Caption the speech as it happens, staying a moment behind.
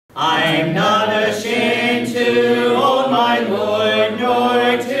I'm not ashamed to own my Lord, nor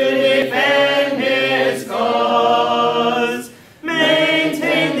to defend his cause.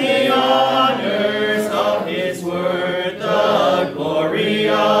 Maintain the honors of his word, the glory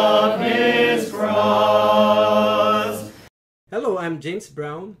of his cross. Hello, I'm James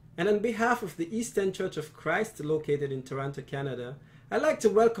Brown, and on behalf of the Eastern Church of Christ located in Toronto, Canada, I'd like to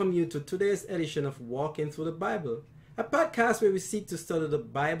welcome you to today's edition of Walking Through the Bible, a podcast where we seek to study the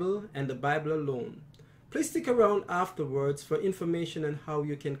Bible and the Bible alone. Please stick around afterwards for information on how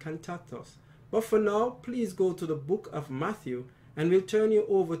you can contact us. But for now, please go to the book of Matthew, and we'll turn you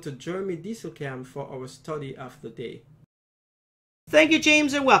over to Jeremy Dieselkamp for our study of the day. Thank you,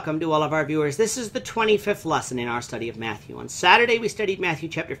 James, and welcome to all of our viewers. This is the 25th lesson in our study of Matthew. On Saturday, we studied Matthew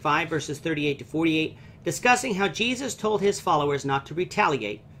chapter 5, verses 38 to 48, discussing how Jesus told his followers not to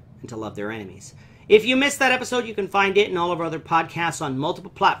retaliate and to love their enemies. If you missed that episode, you can find it and all of our other podcasts on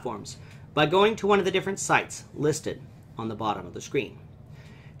multiple platforms by going to one of the different sites listed on the bottom of the screen.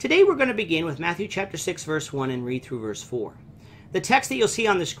 Today, we're going to begin with Matthew chapter 6, verse 1 and read through verse 4. The text that you'll see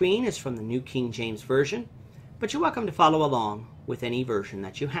on the screen is from the New King James Version, but you're welcome to follow along with any version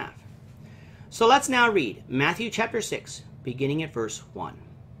that you have. So let's now read Matthew chapter 6, beginning at verse 1.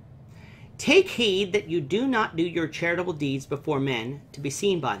 Take heed that you do not do your charitable deeds before men to be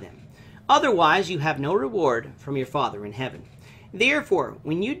seen by them. Otherwise you have no reward from your Father in heaven. Therefore,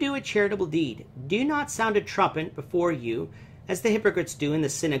 when you do a charitable deed, do not sound a trumpet before you, as the hypocrites do in the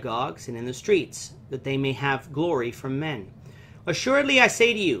synagogues and in the streets, that they may have glory from men. Assuredly I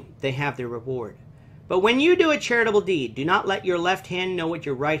say to you, they have their reward. But when you do a charitable deed, do not let your left hand know what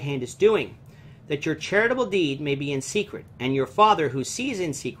your right hand is doing, that your charitable deed may be in secret, and your Father who sees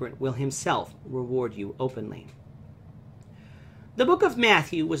in secret will himself reward you openly. The book of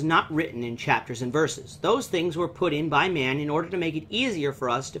Matthew was not written in chapters and verses. Those things were put in by man in order to make it easier for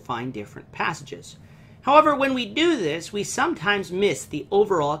us to find different passages. However, when we do this, we sometimes miss the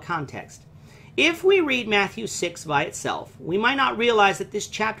overall context. If we read Matthew 6 by itself, we might not realize that this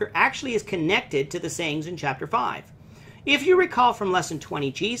chapter actually is connected to the sayings in chapter 5. If you recall from lesson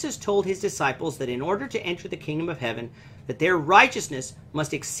 20, Jesus told his disciples that in order to enter the kingdom of heaven, that their righteousness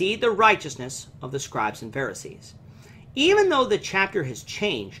must exceed the righteousness of the scribes and Pharisees. Even though the chapter has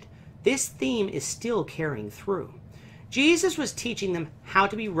changed, this theme is still carrying through. Jesus was teaching them how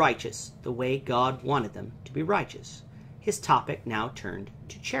to be righteous the way God wanted them to be righteous. His topic now turned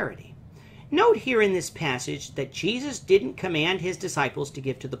to charity. Note here in this passage that Jesus didn't command his disciples to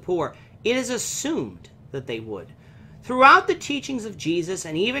give to the poor. It is assumed that they would. Throughout the teachings of Jesus,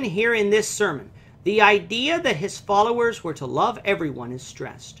 and even here in this sermon, the idea that his followers were to love everyone is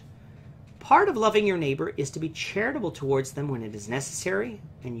stressed. Part of loving your neighbor is to be charitable towards them when it is necessary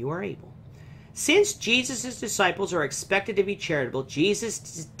and you are able. Since Jesus' disciples are expected to be charitable,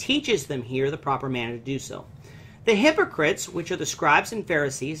 Jesus teaches them here the proper manner to do so. The hypocrites, which are the scribes and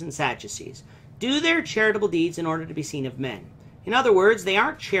Pharisees and Sadducees, do their charitable deeds in order to be seen of men. In other words, they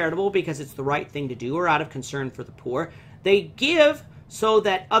aren't charitable because it's the right thing to do or out of concern for the poor. They give so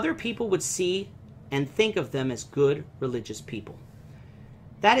that other people would see and think of them as good religious people.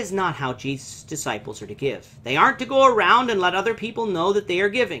 That is not how Jesus' disciples are to give. They aren't to go around and let other people know that they are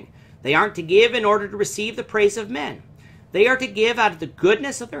giving. They aren't to give in order to receive the praise of men. They are to give out of the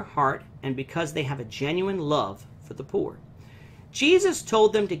goodness of their heart and because they have a genuine love for the poor. Jesus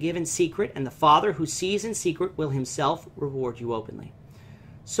told them to give in secret, and the Father who sees in secret will himself reward you openly.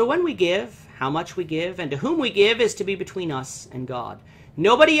 So when we give, how much we give, and to whom we give is to be between us and God.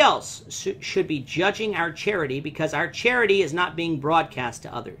 Nobody else should be judging our charity because our charity is not being broadcast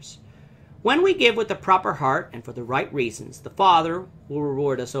to others. When we give with the proper heart and for the right reasons, the Father will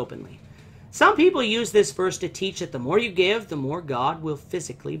reward us openly. Some people use this verse to teach that the more you give, the more God will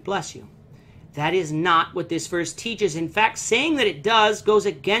physically bless you. That is not what this verse teaches. In fact, saying that it does goes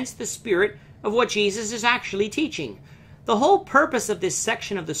against the spirit of what Jesus is actually teaching. The whole purpose of this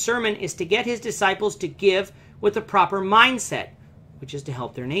section of the sermon is to get his disciples to give with the proper mindset, which is to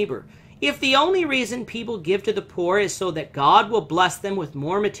help their neighbor. If the only reason people give to the poor is so that God will bless them with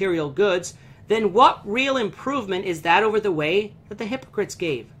more material goods, then what real improvement is that over the way that the hypocrites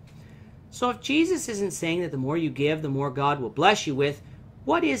gave? So if Jesus isn't saying that the more you give, the more God will bless you with,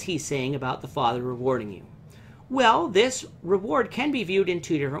 what is he saying about the Father rewarding you? Well, this reward can be viewed in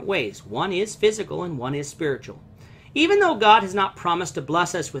two different ways. One is physical and one is spiritual. Even though God has not promised to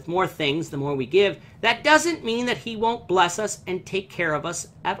bless us with more things the more we give, that doesn't mean that he won't bless us and take care of us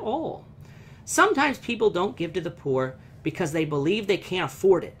at all. Sometimes people don't give to the poor because they believe they can't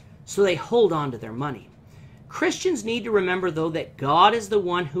afford it, so they hold on to their money. Christians need to remember, though, that God is the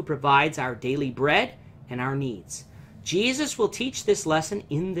one who provides our daily bread and our needs. Jesus will teach this lesson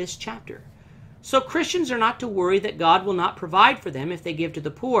in this chapter. So Christians are not to worry that God will not provide for them if they give to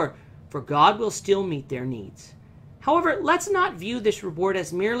the poor, for God will still meet their needs. However, let's not view this reward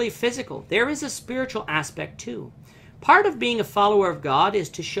as merely physical. There is a spiritual aspect too. Part of being a follower of God is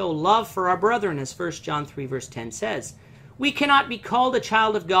to show love for our brethren, as 1 John 3 verse 10 says. We cannot be called a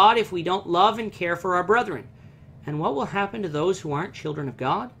child of God if we don't love and care for our brethren. And what will happen to those who aren't children of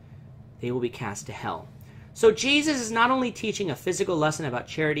God? They will be cast to hell. So Jesus is not only teaching a physical lesson about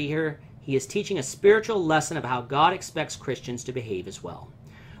charity here, he is teaching a spiritual lesson of how God expects Christians to behave as well.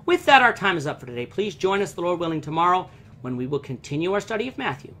 With that, our time is up for today. Please join us, the Lord willing, tomorrow when we will continue our study of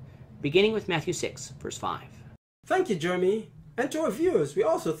Matthew, beginning with Matthew 6, verse 5. Thank you, Jeremy. And to our viewers, we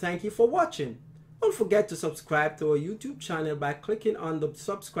also thank you for watching. Don't forget to subscribe to our YouTube channel by clicking on the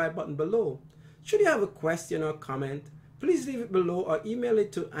subscribe button below. Should you have a question or comment, please leave it below or email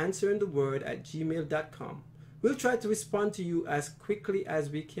it to answerintheword@gmail.com. We'll try to respond to you as quickly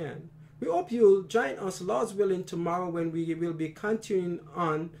as we can. We hope you'll join us, Lord's willing, tomorrow when we will be continuing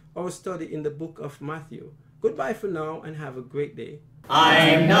on our study in the book of Matthew. Goodbye for now and have a great day.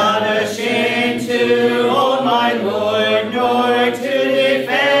 I'm not ashamed to own my Lord, nor